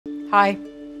Hi,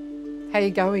 how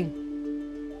you going?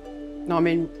 No, I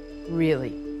mean,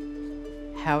 really,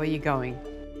 how are you going?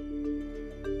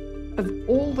 Of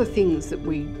all the things that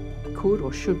we could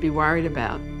or should be worried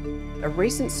about, a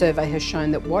recent survey has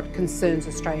shown that what concerns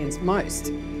Australians most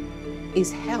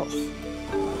is health.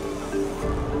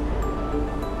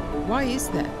 Why is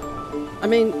that? I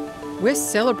mean, we're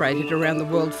celebrated around the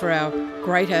world for our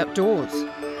great outdoors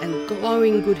and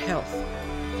glowing good health.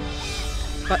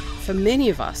 But for many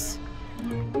of us,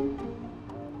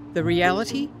 the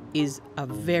reality is a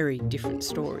very different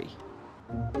story.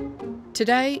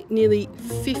 Today, nearly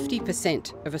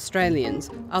 50% of Australians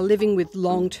are living with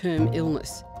long-term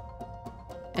illness.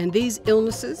 And these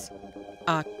illnesses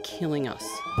are killing us.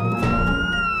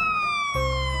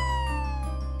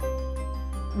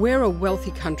 We're a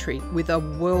wealthy country with a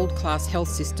world-class health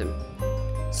system.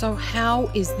 So how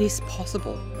is this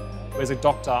possible? As a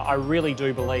doctor, I really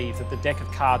do believe that the deck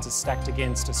of cards is stacked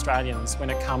against Australians when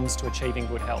it comes to achieving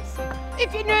good health.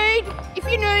 If you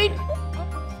need.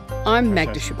 I'm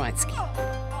Magda Szubanski.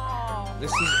 This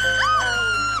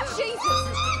is... Jesus!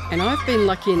 And I've been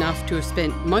lucky enough to have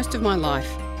spent most of my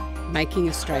life making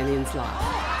Australians laugh.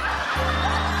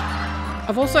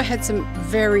 I've also had some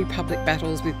very public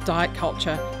battles with diet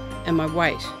culture and my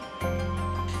weight.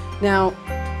 Now,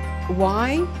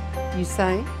 why, you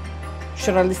say,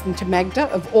 should I listen to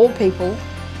Magda, of all people,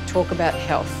 talk about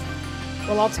health?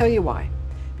 Well, I'll tell you why.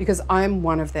 Because I'm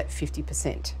one of that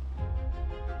 50%.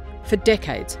 For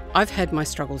decades, I've had my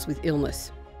struggles with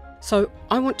illness. So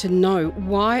I want to know,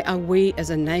 why are we as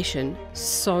a nation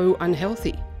so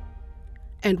unhealthy?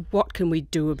 And what can we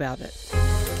do about it?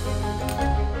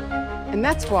 And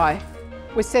that's why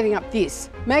we're setting up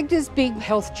this, Magda's Big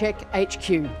Health Check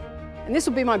HQ. And this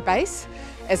will be my base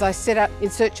as I set out in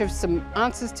search of some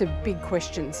answers to big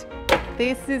questions.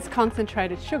 This is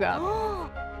concentrated sugar.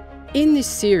 In this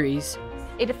series,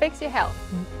 It affects your health.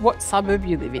 what suburb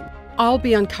you live in, I'll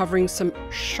be uncovering some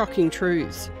shocking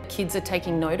truths. Kids are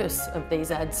taking notice of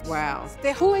these ads. Wow.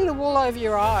 They're pulling the wool over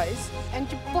your eyes, and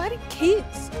you're bloody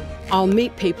kids. I'll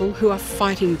meet people who are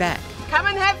fighting back. Come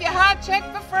and have your heart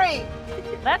checked for free.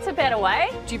 That's a better way.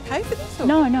 Do you pay for this? Or?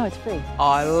 No, it's free.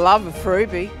 I love a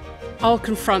freebie. I'll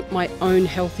confront my own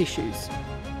health issues.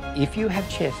 If you have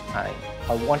chest pain,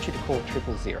 I want you to call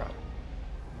 000.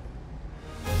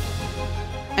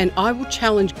 And I will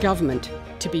challenge government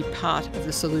to be part of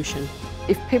the solution.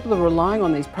 If people are relying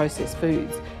on these processed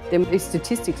foods, then these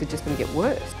statistics are just going to get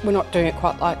worse. We're not doing it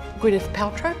quite like Gwyneth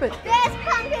Paltrow, but... Best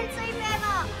pumpkin soup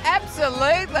ever!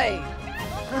 Absolutely!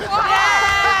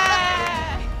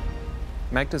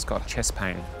 Magda's got chest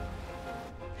pain.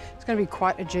 It's going to be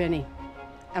quite a journey,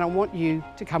 and I want you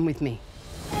to come with me.